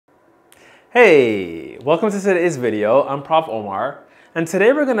Hey, welcome to today's video. I'm Prof. Omar, and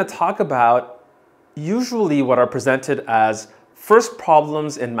today we're going to talk about usually what are presented as first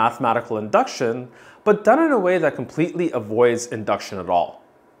problems in mathematical induction, but done in a way that completely avoids induction at all.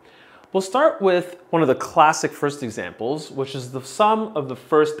 We'll start with one of the classic first examples, which is the sum of the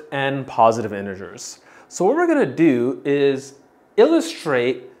first n positive integers. So what we're going to do is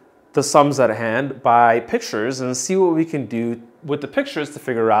illustrate the sums at hand by pictures and see what we can do with the pictures to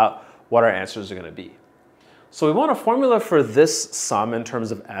figure out what our answers are going to be. So we want a formula for this sum in terms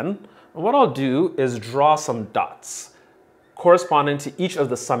of n. And what I'll do is draw some dots corresponding to each of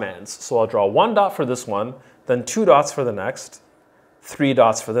the sum n's. So I'll draw one dot for this one, then two dots for the next, three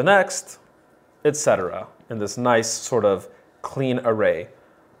dots for the next, etc. in this nice sort of clean array.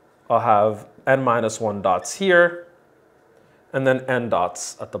 I'll have n minus 1 dots here, and then n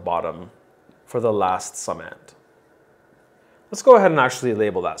dots at the bottom for the last sum end. Let's go ahead and actually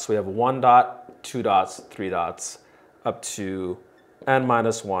label that. So we have 1 dot, 2 dots, 3 dots, up to n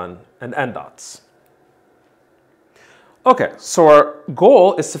minus 1 and n dots. Okay, so our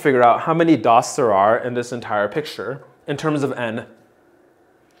goal is to figure out how many dots there are in this entire picture in terms of n.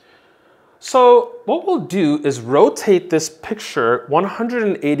 So what we'll do is rotate this picture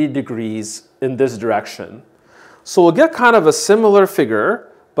 180 degrees in this direction. So we'll get kind of a similar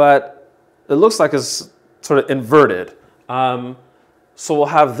figure, but it looks like it's sort of inverted. So we'll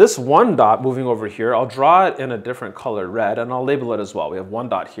have this one dot moving over here. I'll draw it in a different color, red, and I'll label it as well. We have one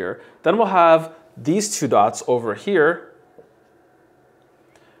dot here. Then we'll have these two dots over here,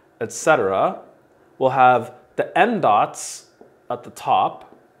 etc. We'll have the n dots at the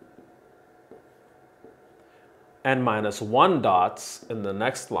top, n minus 1 dots in the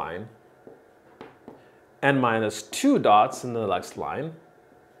next line, n minus 2 dots in the next line,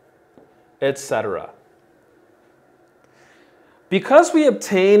 etc. Because we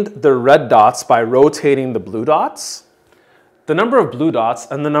obtained the red dots by rotating the blue dots, the number of blue dots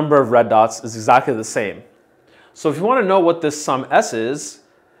and the number of red dots is exactly the same. So if you want to know what this sum S is,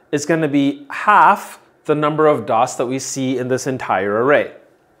 it's going to be half the number of dots that we see in this entire array.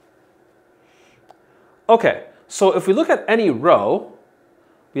 Okay, so if we look at any row,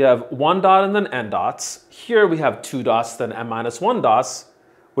 we have 1 dot and then n dots. Here we have 2 dots, then n minus 1 dots,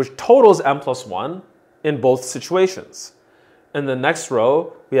 which totals n plus 1 in both situations. In the next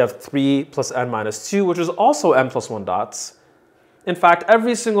row, we have 3 plus n minus 2, which is also n plus 1 dots. In fact,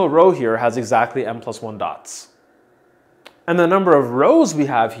 every single row here has exactly n plus 1 dots. And the number of rows we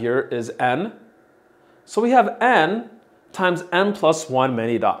have here is n. So we have n times n plus 1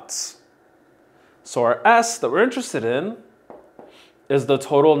 many dots. So our S that we're interested in is the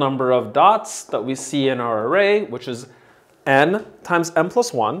total number of dots that we see in our array, which is n times n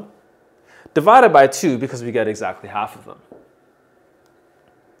plus 1, divided by 2 because we get exactly half of them.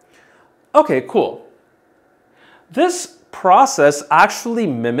 Okay, cool. This process actually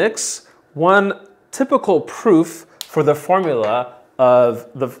mimics one typical proof for the formula of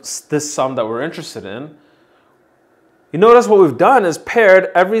this sum that we're interested in. You notice what we've done is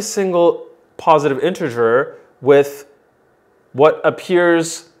paired every single positive integer with what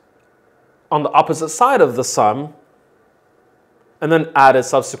appears on the opposite side of the sum and then added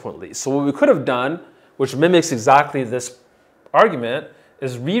subsequently. So what we could have done, which mimics exactly this argument,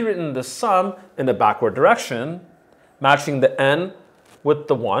 is rewritten the sum in the backward direction, matching the n with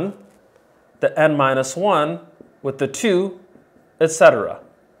the 1, the n minus 1 with the 2, etc.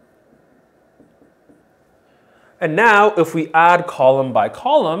 And now if we add column by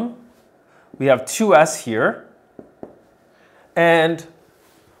column, we have 2s here, and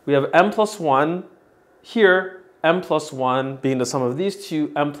we have m plus 1 here, m plus 1 being the sum of these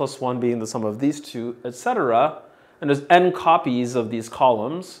two, m plus 1 being the sum of these two, etc. And there's n copies of these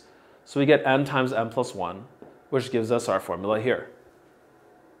columns, so we get n times n plus 1, which gives us our formula here.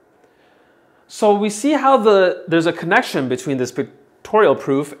 So we see how there's a connection between this pictorial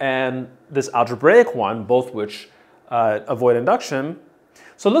proof and this algebraic one, both which avoid induction.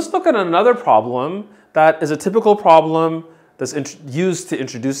 So let's look at another problem that is a typical problem that's used to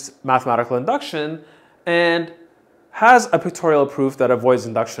introduce mathematical induction and has a pictorial proof that avoids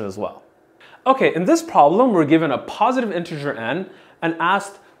induction as well. Okay, in this problem, we're given a positive integer n and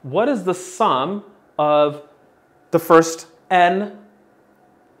asked what is the sum of the first n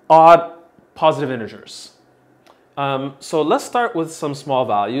odd positive integers. So let's start with some small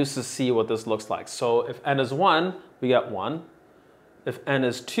values to see what this looks like. So if n is 1, we get 1. If n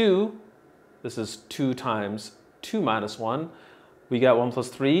is 2, this is 2 times 2 minus 1, we get 1 plus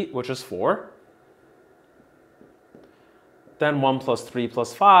 3, which is 4. Then 1 plus 3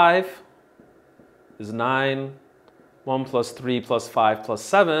 plus 5 is 9. 1 plus 3 plus 5 plus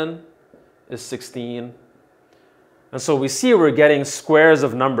 7 is 16. And so we see we're getting squares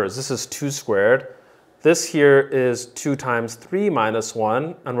of numbers. This is 2 squared. This here is 2 times 3 minus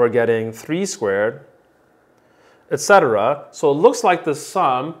 1, and we're getting 3 squared, etc. So it looks like the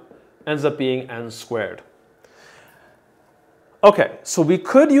sum ends up being n squared. Okay, so we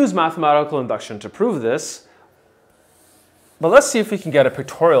could use mathematical induction to prove this, but let's see if we can get a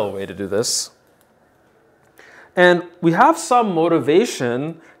pictorial way to do this. And we have some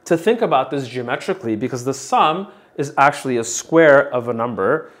motivation to think about this geometrically because the sum is actually a square of a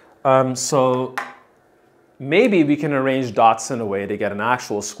number. So maybe we can arrange dots in a way to get an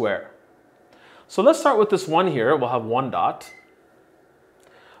actual square. So let's start with this one here. We'll have 1 dot.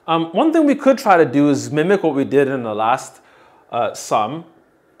 One thing we could try to do is mimic what we did in the last sum.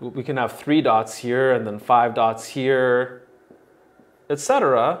 We can have 3 dots here and then 5 dots here,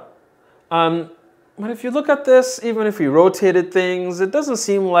 etc. But if you look at this, even if we rotated things, it doesn't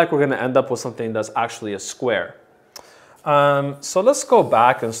seem like we're going to end up with something that's actually a square. So let's go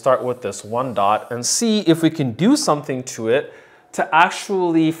back and start with this 1 dot and see if we can do something to it to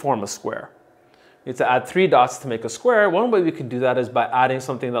actually form a square. We need to add 3 dots to make a square. One way we can do that is by adding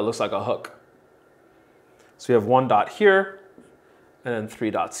something that looks like a hook. So we have 1 dot here, and then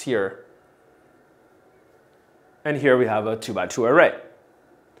 3 dots here. And here we have a 2 by 2 array.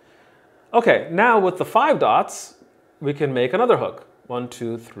 Okay, now with the 5 dots, we can make another hook. 1,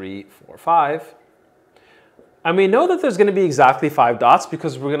 2, 3, 4, 5. And we know that there's going to be exactly 5 dots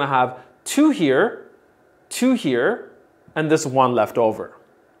because we're going to have 2 here, and this 1 left over.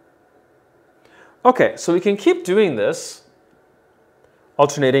 Okay, so we can keep doing this,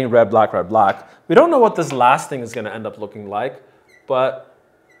 alternating red, black, red, black. We don't know what this last thing is going to end up looking like, but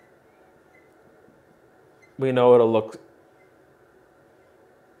we know it'll look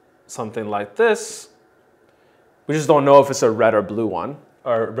something like this. We just don't know if it's a red or blue one,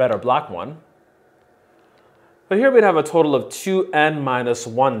 or red or black one. But here we'd have a total of 2n minus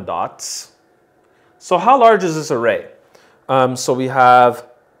 1 dots. So how large is this array? So we have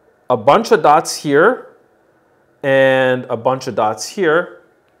a bunch of dots here and a bunch of dots here.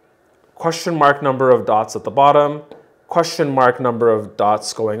 Question mark number of dots at the bottom. Question mark number of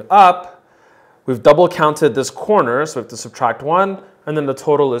dots going up. We've double counted this corner, so we have to subtract 1. And then the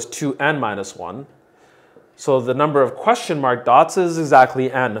total is 2n minus 1. So the number of question mark dots is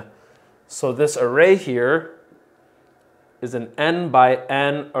exactly n. So this array here is an n by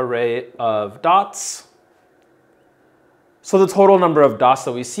n array of dots. So the total number of dots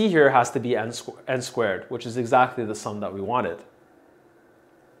that we see here has to be n squared, which is exactly the sum that we wanted.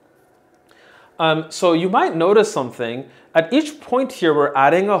 So you might notice something. At each point here, we're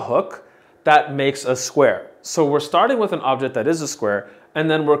adding a hook that makes a square. So we're starting with an object that is a square, and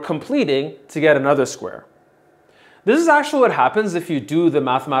then we're completing to get another square. This is actually what happens if you do the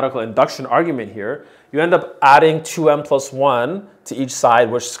mathematical induction argument here. You end up adding 2m plus 1 to each side,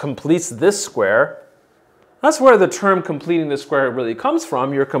 which completes this square. That's where the term completing the square really comes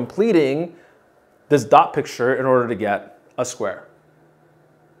from. You're completing this dot picture in order to get a square.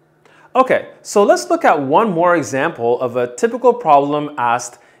 Okay, so let's look at one more example of a typical problem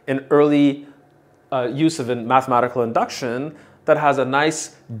asked in early use of mathematical induction that has a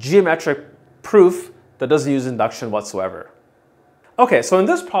nice geometric proof that doesn't use induction whatsoever. Okay, so in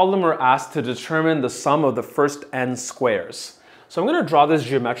this problem we're asked to determine the sum of the first n squares. So I'm going to draw this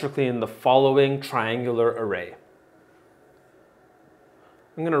geometrically in the following triangular array.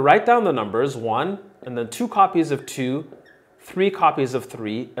 I'm going to write down the numbers 1 and then 2 copies of 2, 3 copies of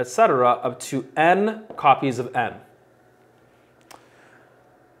 3, etc. up to n copies of n.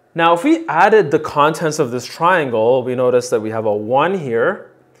 Now, if we added the contents of this triangle, we notice that we have a 1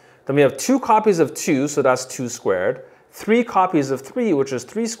 here. Then we have 2 copies of 2, so that's 2 squared. 3 copies of 3, which is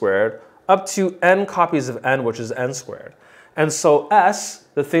 3 squared, up to n copies of n, which is n squared. And so S,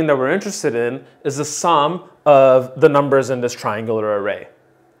 the thing that we're interested in, is the sum of the numbers in this triangular array.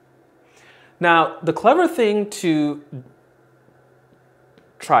 Now, the clever thing to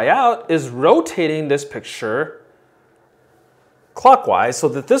try out is rotating this picture clockwise so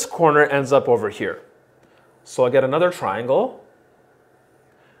that this corner ends up over here. So I get another triangle,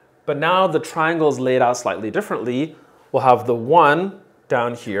 but now the triangle is laid out slightly differently. We'll have the 1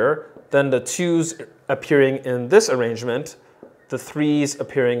 down here, then the 2's appearing in this arrangement, the 3's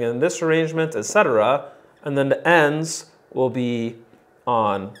appearing in this arrangement, etc. And then the n's will be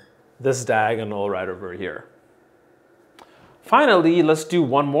on this diagonal right over here. Finally, let's do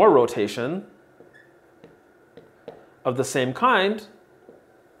one more rotation of the same kind.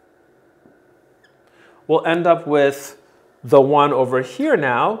 We'll end up with the 1 over here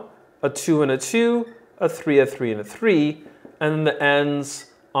now, a 2 and a 2, a 3, a 3, and a 3, and then the n's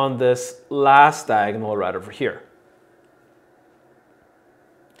on this last diagonal right over here.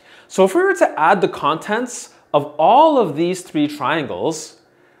 So if we were to add the contents of all of these three triangles,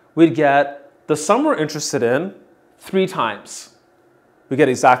 we'd get the sum we're interested in 3 times. We get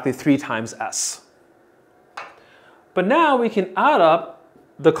exactly 3 times S. But now we can add up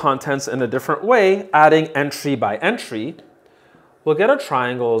the contents in a different way, adding entry by entry. We'll get a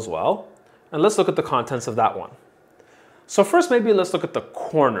triangle as well. And let's look at the contents of that one. So first, maybe let's look at the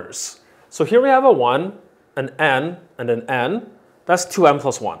corners. So here we have a 1, an n, and an n. That's 2n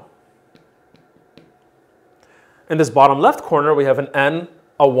plus 1. In this bottom left corner, we have an n,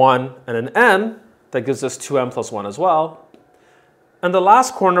 a 1, and an n. That gives us 2n plus 1 as well. And the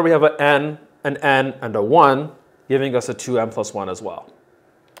last corner, we have an n, and a 1, giving us a 2n plus 1 as well.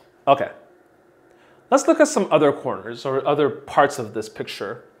 Okay. Let's look at some other corners or other parts of this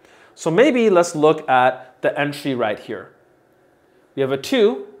picture. So maybe let's look at the entry right here. We have a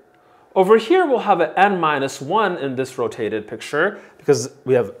 2. Over here, we'll have an n minus 1 in this rotated picture because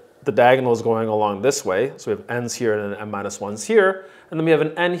we have the diagonals going along this way. So we have n's here and n minus 1's here. And then we have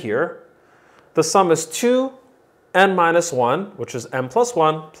an n here. The sum is 2 n minus 1, which is n plus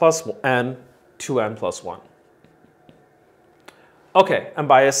 1, plus n, 2n plus 1. Okay, and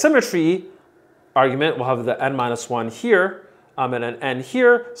by a symmetry argument, we'll have the n minus 1 here and an n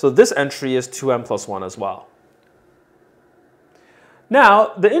here. So this entry is 2n plus 1 as well.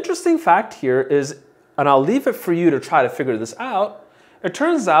 Now, the interesting fact here is, and I'll leave it for you to try to figure this out, it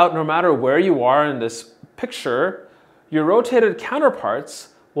turns out no matter where you are in this picture, your rotated counterparts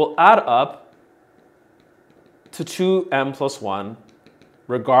will add up to 2n plus 1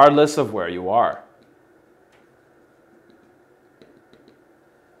 regardless of where you are.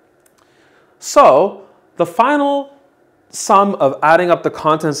 So the final sum of adding up the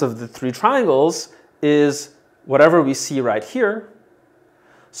contents of the 3 triangles is whatever we see right here.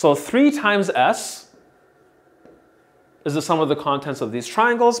 So 3 times S is the sum of the contents of these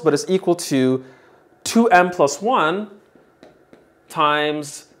triangles, but it's equal to 2n plus 1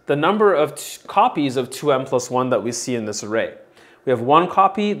 times the number of copies of 2n plus 1 that we see in this array. We have 1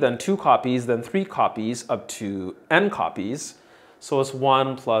 copy, then 2 copies, then 3 copies, up to n copies. So it's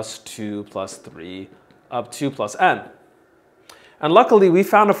 1 plus 2 plus 3 up to plus n. And luckily, we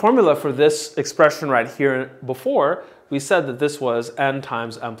found a formula for this expression right here before. We said that this was n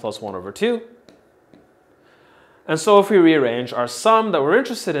times n plus 1 over 2. And so if we rearrange, our sum that we're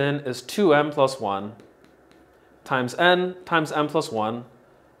interested in is 2n plus 1 times n plus 1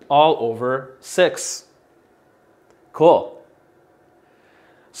 all over 6. Cool.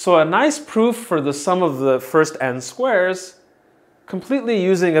 So a nice proof for the sum of the first n squares, completely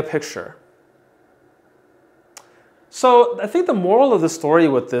using a picture. So I think the moral of the story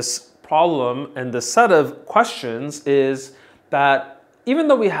with this problem and this set of questions is that even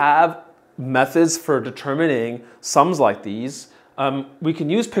though we have methods for determining sums like these, we can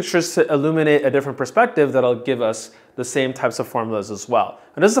use pictures to illuminate a different perspective that'll give us the same types of formulas as well.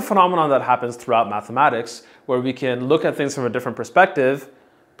 And this is a phenomenon that happens throughout mathematics, where we can look at things from a different perspective,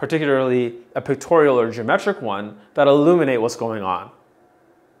 particularly a pictorial or geometric one, that illuminate what's going on.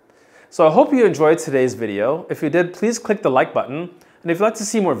 So I hope you enjoyed today's video. If you did, please click the like button. And if you'd like to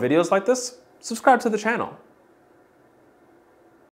see more videos like this, subscribe to the channel.